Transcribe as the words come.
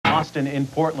Boston in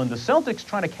Portland. The Celtics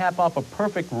trying to cap off a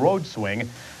perfect road swing.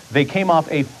 They came off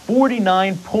a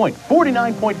 49-point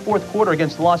fourth quarter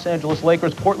against the Los Angeles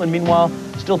Lakers. Portland, meanwhile,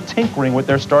 still tinkering with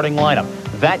their starting lineup.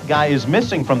 That guy is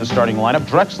missing from the starting lineup.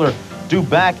 Drexler due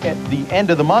back at the end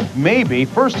of the month, maybe.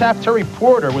 First half, Terry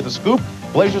Porter with a scoop.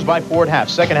 Blazers by 4 at half.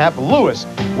 Second half, Lewis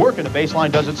working the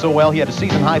baseline, does it so well. He had a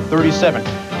season-high 37.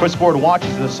 Chris Ford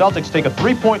watches the Celtics take a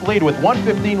 3-point lead with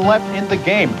 1:15 left in the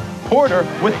game. Porter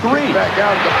with 3. Back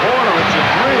out to Porter. It's a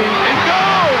 3. It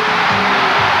goes!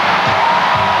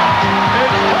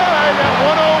 It's tied at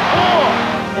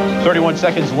 104. 31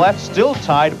 seconds left, still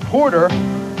tied. Porter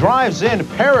drives in.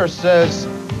 Parrish says,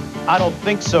 I don't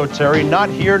think so, Terry. Not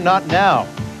here, not now.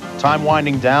 Time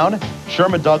winding down.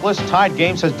 Sherman Douglas, tied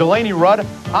game, says, Delaney Rudd,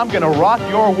 I'm going to rock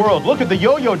your world. Look at the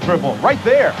yo-yo dribble right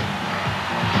there.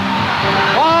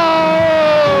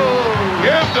 Oh!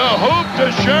 Give the hoop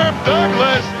to Sherman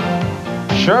Douglas.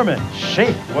 Sherman,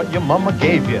 shake what your mama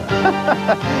gave you.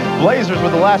 Blazers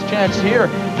with the last chance here.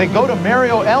 They go to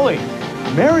Mario Elie.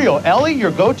 Mario Elie,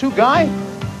 your go-to guy?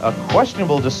 A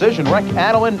questionable decision. Rick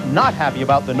Adelman not happy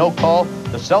about the no call.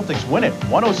 The Celtics win it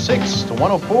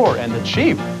 106-104, and the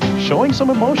Chief showing some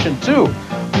emotion too.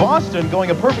 Boston going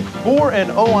a perfect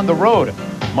 4-0 on the road.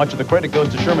 Much of the credit goes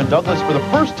to Sherman Douglas. For the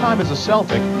first time as a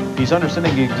Celtic, he's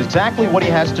understanding exactly what he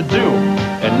has to do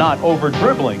and not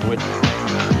over-dribbling, which...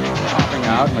 Popping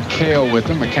out, McHale with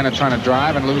him. McKenna trying to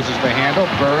drive and loses the handle.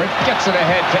 Bird gets it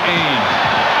ahead to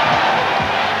Ames.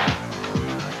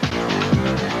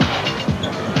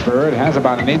 Bird has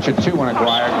about an inch or two on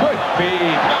Aguirre. Good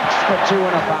feed. Knocks for 2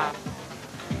 and a foul.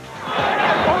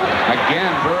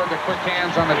 Again, Bird, the quick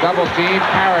hands on the double team.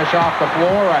 Parrish off the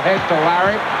floor, ahead to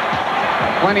Larry.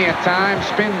 Plenty of time,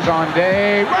 spins on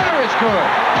Day. Runner is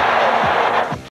good.